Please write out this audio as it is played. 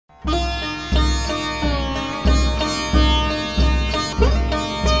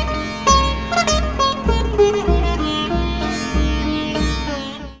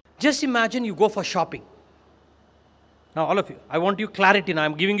Just imagine you go for shopping. Now, all of you, I want you clarity now.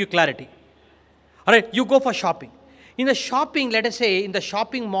 I'm giving you clarity. All right, you go for shopping. In the shopping, let us say, in the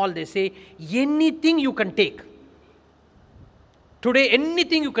shopping mall, they say, anything you can take. Today,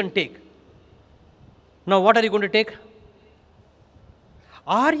 anything you can take. Now, what are you going to take?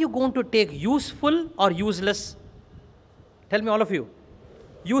 Are you going to take useful or useless? Tell me, all of you.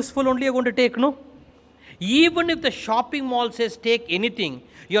 Useful only you're going to take, no? Even if the shopping mall says take anything,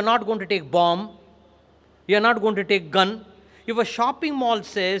 you're not going to take bomb. You're not going to take gun. If a shopping mall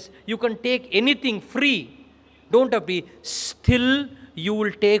says you can take anything free, don't have to be, still you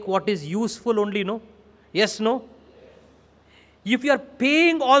will take what is useful only, no? Yes, no? If you are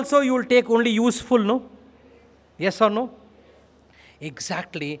paying also, you will take only useful, no? Yes or no?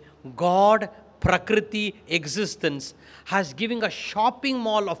 Exactly. God, Prakriti, existence has given a shopping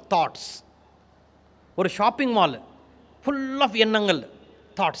mall of thoughts. Or a shopping mall full of ennangal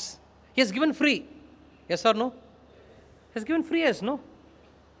thoughts. He has given free. Yes or no? He has given free, yes, no?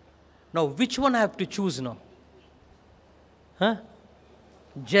 Now, which one I have to choose now? Huh?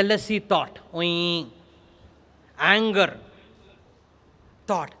 Jealousy thought. Anger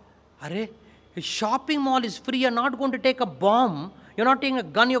thought. Arey, a shopping mall is free. You're not going to take a bomb. You're not taking a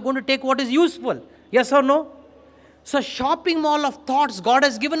gun. You're going to take what is useful. Yes or no? So, shopping mall of thoughts God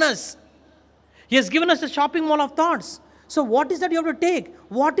has given us. He has given us a shopping mall of thoughts. So, what is that you have to take?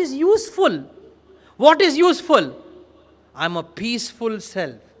 What is useful? What is useful? I'm a peaceful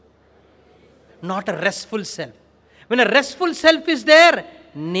self, not a restful self. When a restful self is there,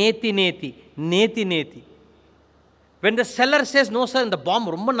 neti neti, neti neti. When the seller says, no sir, the bomb,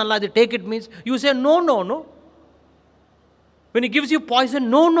 rumba nalla, take it, means you say, no, no, no. When he gives you poison,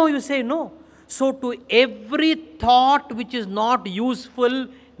 no, no, you say no. So to every thought which is not useful,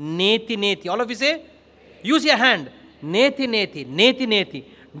 neti neti. All of you say, use your hand. Neti neti, neti neti.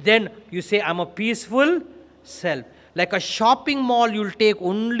 Then you say, I'm a peaceful self. Like a shopping mall, you will take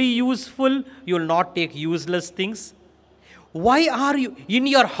only useful, you will not take useless things. Why are you, in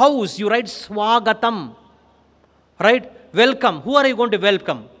your house, you write Swagatam, right? Welcome. Who are you going to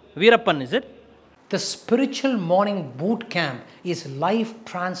welcome? Veerappan, is it? The spiritual morning boot camp is life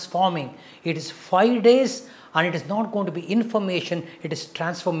transforming. It is 5 days and it is not going to be information, it is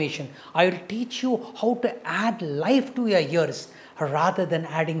transformation. I will teach you how to add life to your years rather than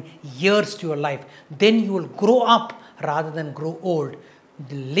adding years to your life. Then you will grow up rather than grow old.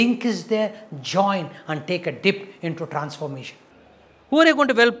 The link is there. Join and take a dip into transformation. Who are you going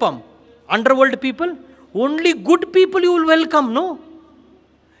to welcome? Underworld people? Only good people you will welcome, no?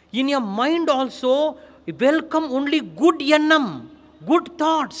 In your mind also, welcome only good yannam, good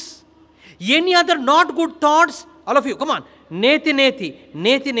thoughts. Any other not good thoughts, all of you, come on. Neti neti,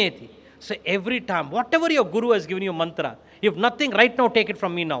 neti neti. So every time, whatever your guru has given you mantra, if nothing, right now take it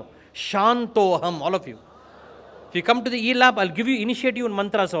from me now. Shantoham, all of you. If you come to the E-Lab, I'll give you, initiate you in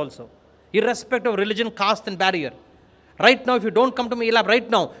mantras also. Irrespective of religion, caste and barrier. Right now, if you don't come to my E-Lab, right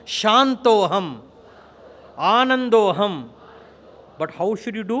now, Shantoham, Anandoham. But how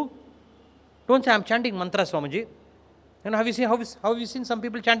should you do? Don't say, I'm chanting mantras, Swamiji. And have you seen some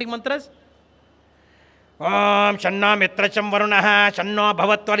people chanting mantras? Om Shanna Mitracham Varunaha Shanno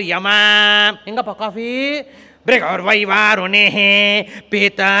Bhavatvar Yama. Ingapa coffee. Brigor Vaivarunehe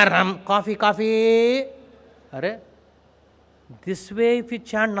Petaram. Coffee. Are? This way, if you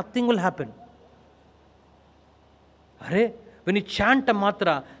chant, nothing will happen. Are? When you chant a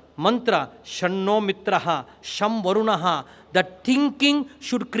mantra, Shanno Mitraha, Sham Varunaha, that thinking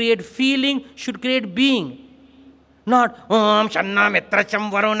should create feeling, should create being. Not Om Shanna Mitracham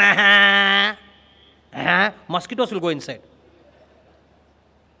Varunaha. Mosquitoes will go inside.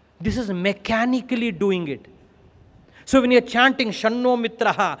 This is mechanically doing it. So when you are chanting Shanno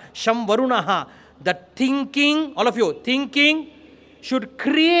Mitraha, Sham Varunaha, the thinking, all of you, thinking should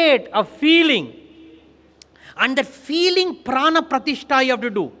create a feeling. And that feeling prana pratishtha you have to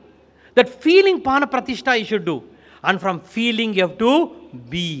do. That feeling prana pratishtha you should do. And from feeling you have to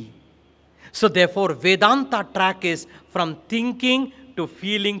be. So therefore Vedanta track is from thinking to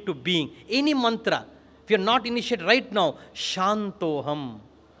feeling to being. Any mantra, if you are not initiated right now, Shantoham,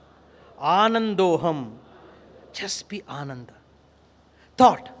 Anandoham, just be Ananda.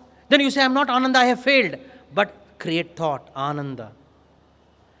 Thought. Then you say, I'm not Ananda, I have failed. But create thought, Ananda.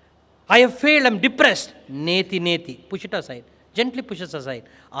 I have failed, I'm depressed. Neti, neti. Push it aside. Gently push it aside.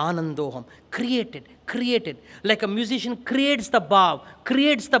 Anandoham. Create it. Like a musician creates the bhav,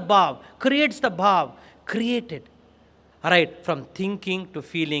 create it. Alright, from thinking to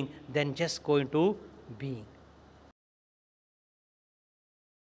feeling, then just go into being.